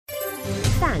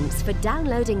Thanks for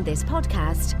downloading this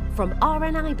podcast from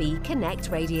RNIB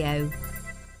Connect Radio.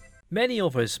 Many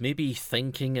of us may be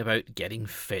thinking about getting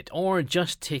fit or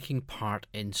just taking part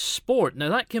in sport. Now,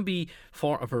 that can be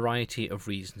for a variety of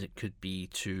reasons. It could be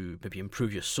to maybe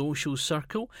improve your social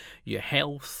circle, your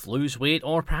health, lose weight,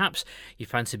 or perhaps you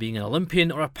fancy being an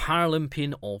Olympian or a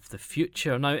Paralympian of the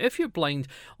future. Now, if you're blind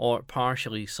or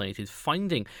partially sighted,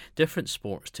 finding different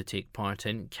sports to take part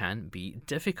in can be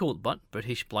difficult, but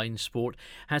British Blind Sport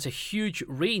has a huge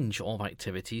range of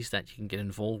activities that you can get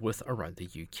involved with around the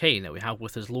UK. Now, we have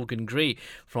with us Logan Gray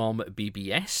from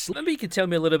BBS. Maybe you could tell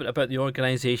me a little bit about the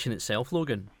organisation itself,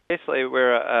 Logan. Basically,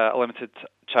 we're a limited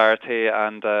charity,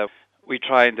 and we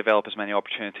try and develop as many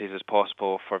opportunities as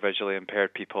possible for visually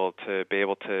impaired people to be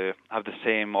able to have the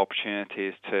same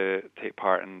opportunities to take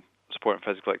part in sport and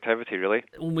physical activity, really.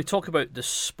 When we talk about the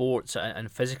sports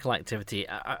and physical activity,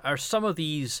 are some of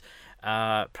these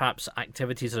perhaps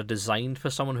activities that are designed for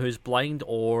someone who's blind,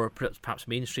 or perhaps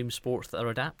mainstream sports that are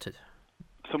adapted?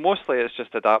 So mostly it's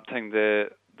just adapting the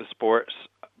sports,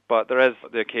 but there is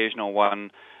the occasional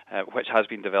one which has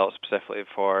been developed specifically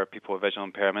for people with visual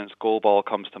impairments. Goalball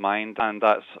comes to mind, and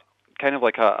that's kind of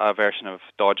like a version of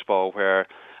dodgeball where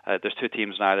there's two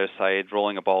teams on either side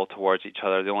rolling a ball towards each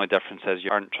other. The only difference is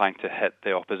you aren't trying to hit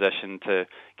the opposition to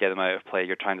get them out of play.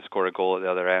 You're trying to score a goal at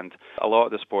the other end. A lot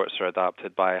of the sports are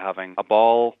adapted by having a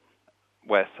ball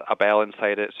with a bell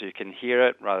inside it so you can hear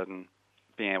it rather than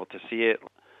being able to see it.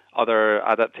 Other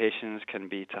adaptations can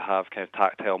be to have kind of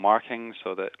tactile markings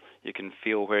so that you can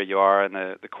feel where you are in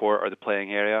the court or the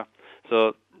playing area.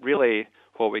 So really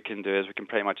what we can do is we can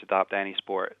pretty much adapt any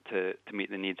sport to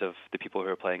meet the needs of the people who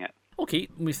are playing it. Okay,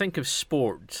 when we think of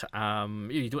sport,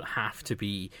 you don't have to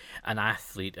be an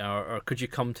athlete, or could you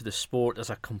come to the sport as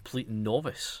a complete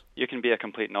novice? You can be a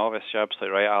complete novice, you're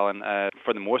absolutely right, Alan.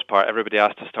 For the most part, everybody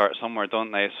has to start somewhere,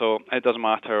 don't they? So it doesn't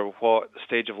matter what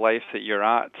stage of life that you're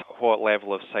at, what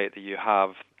level of sight that you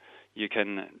have, you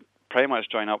can pretty much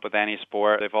join up with any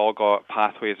sport. They've all got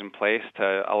pathways in place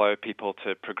to allow people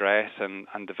to progress and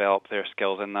develop their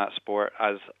skills in that sport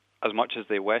as much as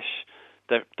they wish.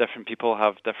 Different people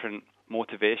have different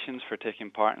motivations for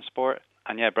taking part in sport.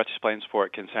 And yeah, British Blind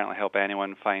Sport can certainly help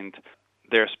anyone find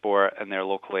their sport in their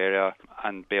local area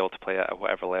and be able to play it at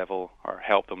whatever level, or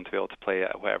help them to be able to play it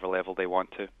at whatever level they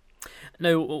want to.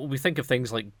 Now, we think of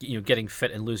things like getting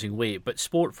fit and losing weight, but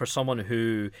sport for someone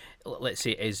who, let's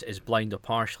say, is blind or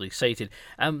partially sighted,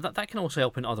 that can also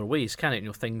help in other ways, can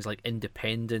it? Things like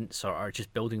independence or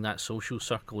just building that social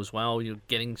circle as well.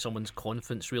 Getting someone's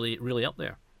confidence really up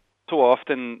there. So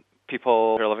often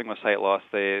people who are living with sight loss,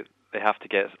 they have to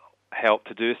get help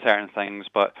to do certain things,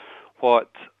 but what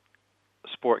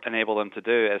sport can enable them to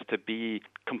do is to be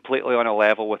completely on a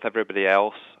level with everybody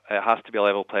else. It has to be a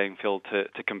level playing field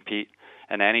to compete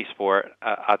in any sport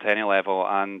at any level,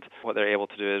 and what they're able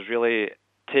to do is really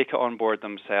take it on board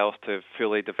themselves to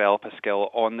fully develop a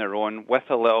skill on their own with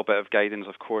a little bit of guidance,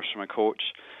 of course, from a coach.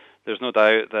 There's no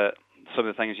doubt that some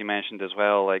of the things you mentioned as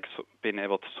well, like being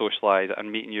able to socialise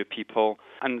and meet new people.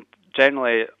 And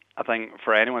generally, I think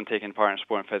for anyone taking part in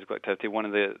sport and physical activity, one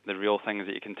of the real things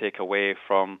that you can take away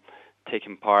from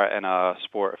taking part in a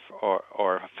sport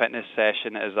or a fitness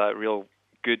session is that real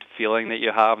good feeling that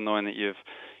you have, knowing that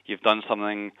you've done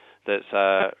something that's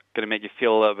going to make you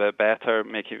feel a little bit better,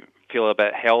 make you feel a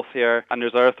bit healthier. And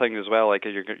there's other things as well, like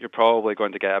you're probably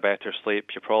going to get a better sleep,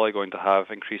 you're probably going to have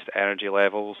increased energy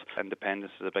levels.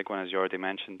 Independence is a big one, as you already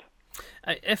mentioned.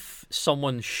 If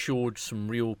someone showed some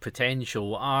real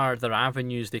potential, are there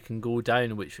avenues they can go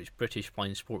down which British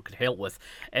Blind Sport could help with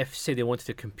if, say, they wanted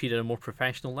to compete at a more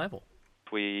professional level?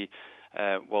 We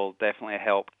will definitely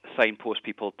help signpost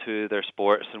people to their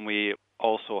sports, and we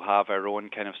also have our own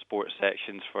kind of sports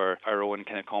sections for our own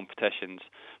kind of competitions.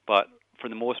 But for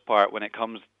the most part, when it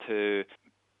comes to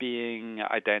being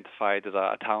identified as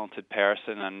a talented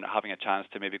person and having a chance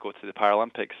to maybe go to the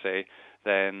Paralympics, say,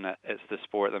 then it's the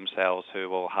sport themselves who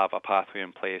will have a pathway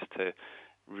in place to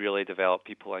really develop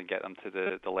people and get them to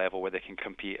the level where they can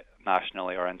compete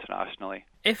nationally or internationally.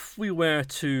 If we were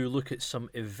to look at some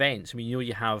events,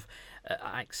 you have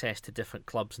access to different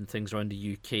clubs and things around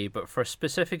the UK, but for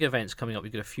specific events coming up,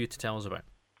 you've got a few to tell us about.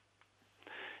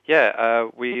 Yeah,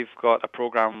 we've got a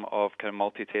programme of kind of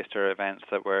multi-taster events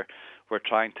that we're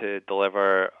trying to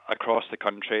deliver across the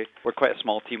country. We're quite a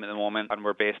small team at the moment, and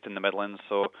we're based in the Midlands,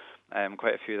 so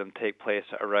quite a few of them take place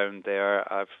around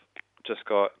there. I've just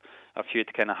got a few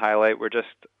to kind of highlight. We're just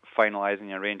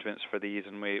finalising arrangements for these,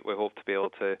 and we hope to be able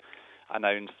to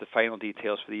announce the final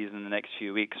details for these in the next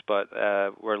few weeks, but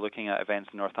we're looking at events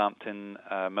in Northampton,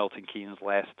 Milton Keynes,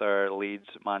 Leicester, Leeds,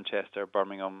 Manchester,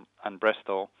 Birmingham and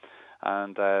Bristol.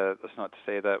 And that's not to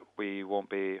say that we won't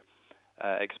be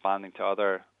expanding to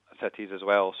other cities as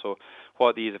well. So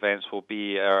what these events will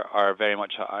be are very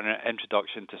much an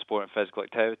introduction to sport and physical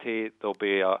activity. There'll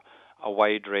be a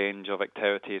wide range of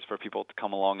activities for people to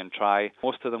come along and try.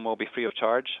 Most of them will be free of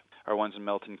charge. Our ones in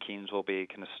Milton Keynes will be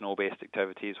kind of snow-based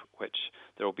activities, which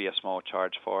there will be a small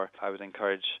charge for. I would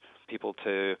encourage people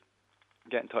to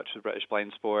get in touch with British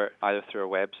Blind Sport either through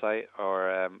our website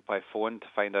or by phone to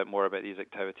find out more about these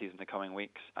activities in the coming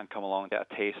weeks and come along and get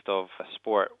a taste of a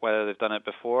sport, whether they've done it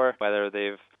before, whether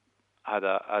they've had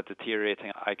a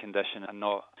deteriorating eye condition and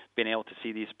not been able to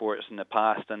see these sports in the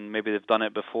past, and maybe they've done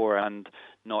it before and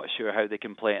not sure how they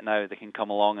can play it now. They can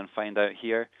come along and find out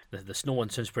here. The snow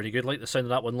one sounds pretty good, like the sound of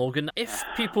that one, Logan. If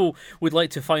people would like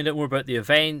to find out more about the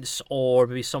events or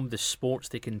maybe some of the sports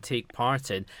they can take part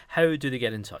in, how do they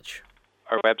get in touch?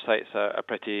 Our website's a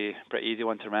pretty easy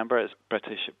one to remember. It's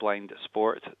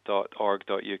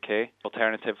britishblindsport.org.uk.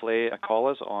 Alternatively, call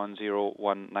us on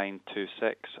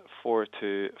 01926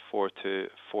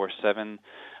 424247.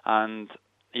 And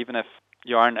even if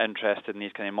you aren't interested in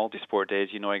these kind of multi-sport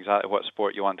days, you know exactly what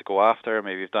sport you want to go after,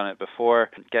 maybe you've done it before,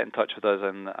 get in touch with us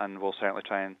and we'll certainly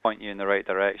try and point you in the right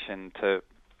direction to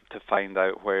find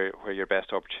out where your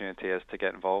best opportunity is to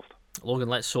get involved. Logan,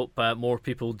 let's hope more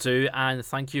people do, and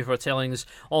thank you for telling us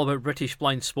all about British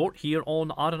Blind Sport here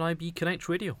on RNIB Connect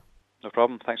Radio. No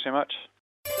problem, thanks very much.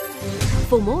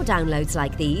 For more downloads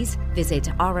like these, visit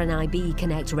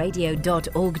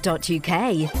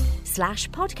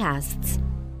rnibconnectradio.org.uk/podcasts.